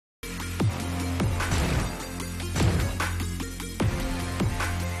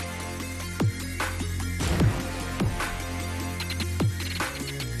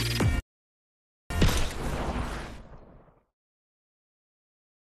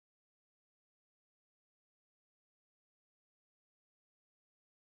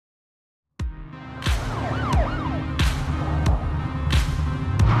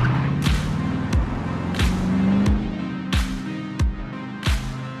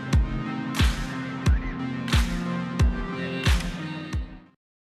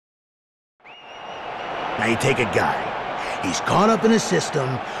Now you take a guy. He's caught up in a system,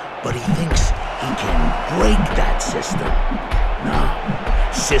 but he thinks he can break that system. No,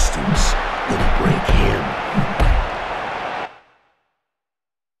 system's gonna break him.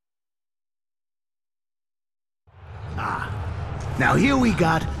 Now here we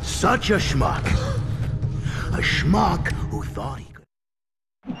got such a schmuck. A schmuck who thought he could.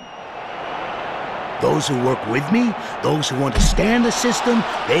 Those who work with me, those who understand the system,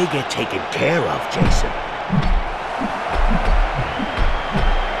 they get taken care of, Jason.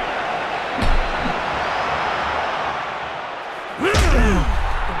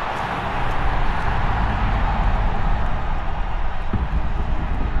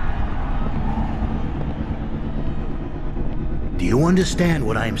 Do you understand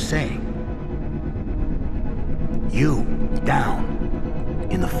what I'm saying? You, down,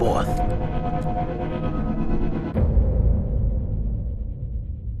 in the 4th.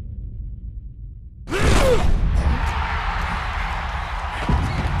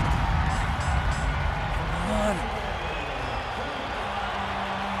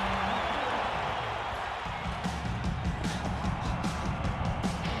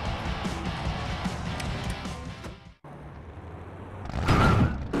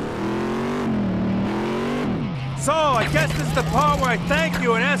 So, I guess this is the part where I thank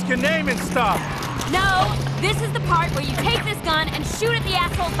you and ask your name and stuff. No, this is the part where you take this gun and shoot at the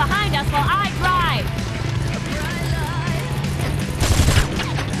assholes behind us while I drive.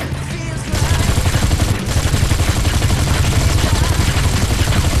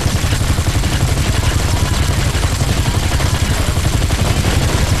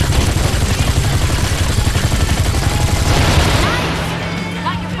 Nice!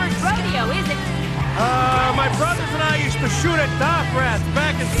 Not your first rodeo, is it? My brothers and I used to shoot at dock rats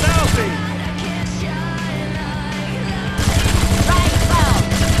back in Southie. Right, well,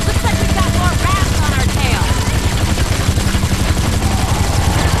 looks like we've got more rats on our tail.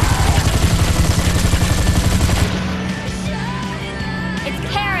 It's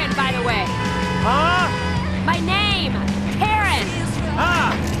Karen, by the way. Huh? My name, Karen.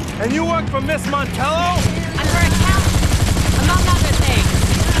 Ah, and you work for Miss Montello? I'm her accountant, among other things.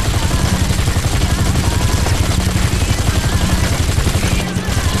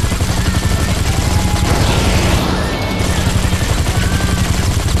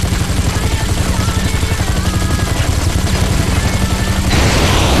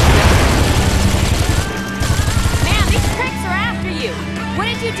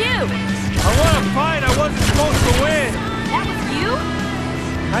 I won a fight I wasn't supposed to win. That was you?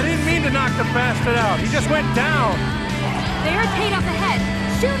 I didn't mean to knock the bastard out. He just went down. Barricade up ahead.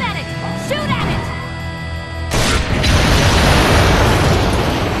 Shoot at it! Shoot at it!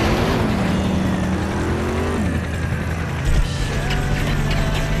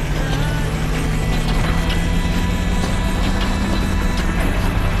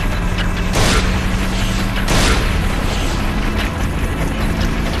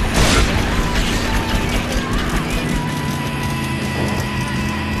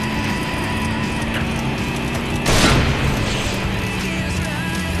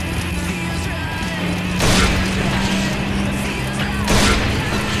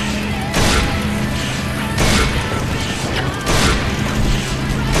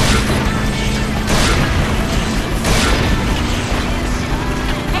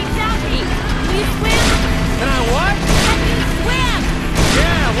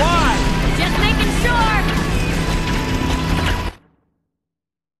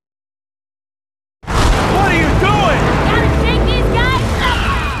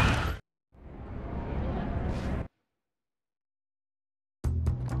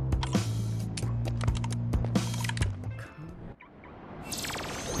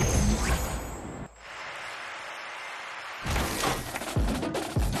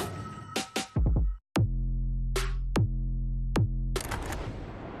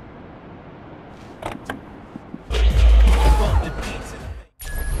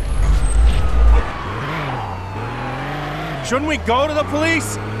 Shouldn't we go to the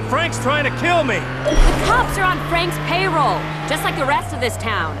police? Frank's trying to kill me. The cops are on Frank's payroll, just like the rest of this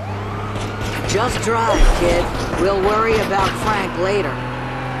town. Just drive, kid. We'll worry about Frank later.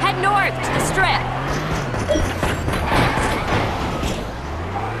 Head north to the strip.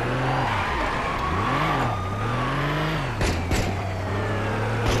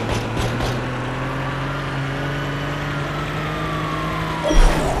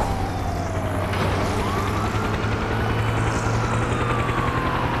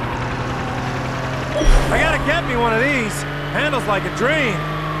 I gotta get me one of these. Handles like a dream.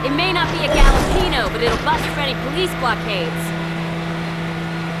 It may not be a Galopino, but it'll bust for any police blockades.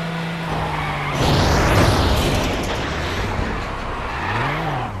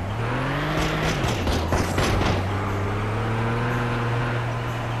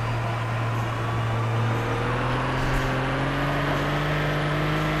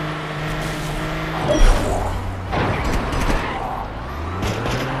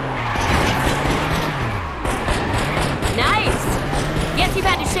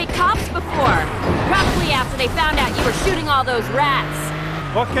 state cops before. Probably after they found out you were shooting all those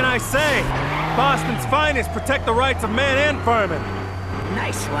rats. What can I say? Boston's finest protect the rights of man and vermin.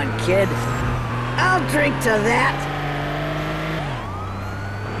 Nice one, kid. I'll drink to that.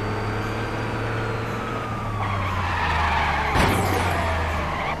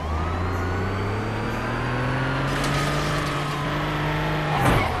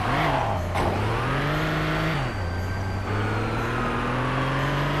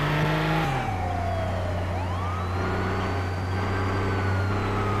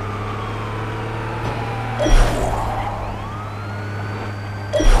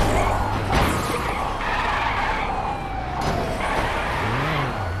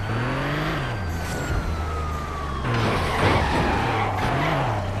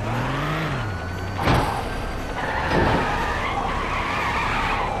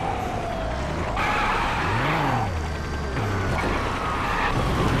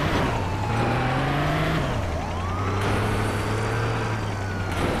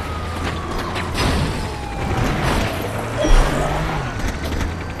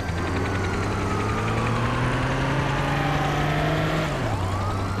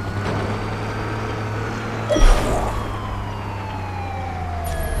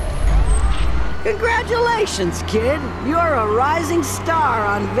 Congratulations, kid! You're a rising star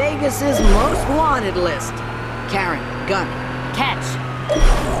on Vegas's most wanted list. Karen, gun. Catch.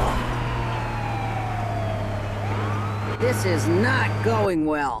 This is not going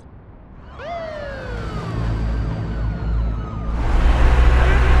well.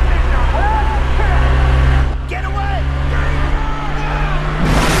 Get away!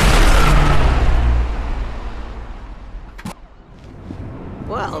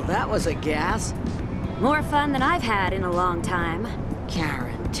 Well, that was a gas. More fun than I've had in a long time.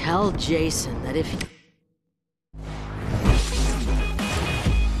 Karen, tell Jason that if he...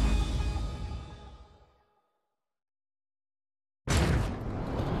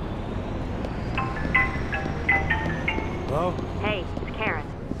 Hello? Hey, it's Karen.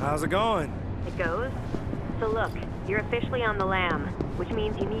 How's it going? It goes? So look, you're officially on the lam, which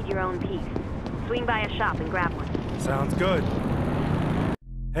means you need your own piece. Swing by a shop and grab one. Sounds good.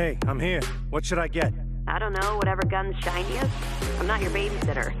 Hey, I'm here. What should I get? I don't know, whatever gun's shiniest. I'm not your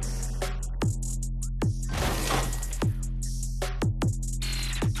babysitter.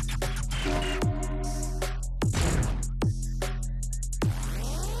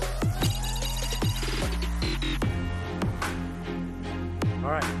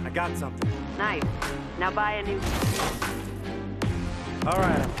 All right, I got something. Nice. Now buy a new... All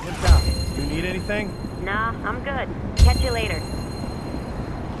right, I'm pimped out. You need anything? Nah, I'm good. Catch you later.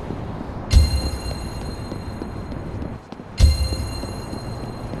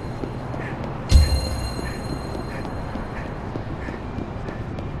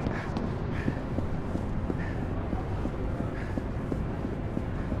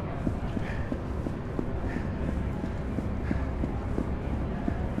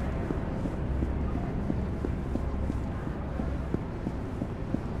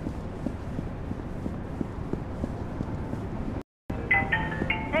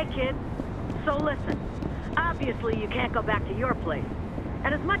 Hey, kid. So listen, obviously you can't go back to your place.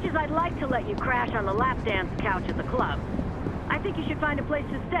 And as much as I'd like to let you crash on the lap dance couch at the club, I think you should find a place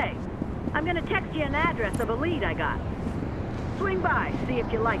to stay. I'm gonna text you an address of a lead I got. Swing by, see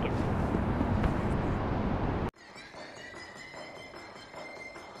if you like it.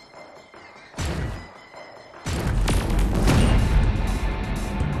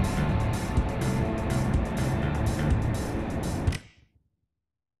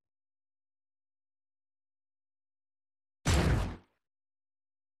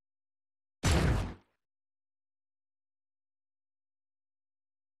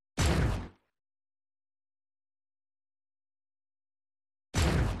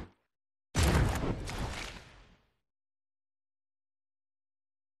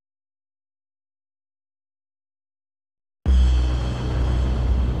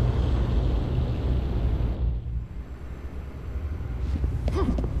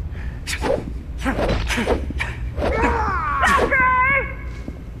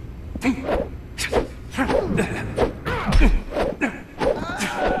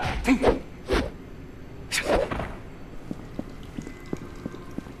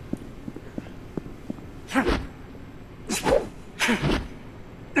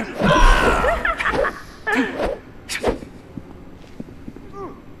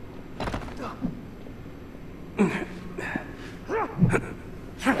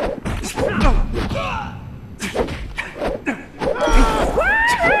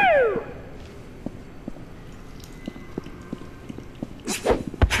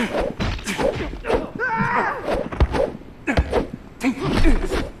 This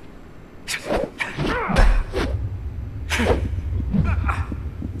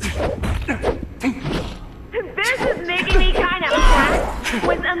is making me kind of fat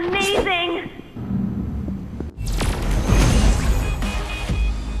with amazing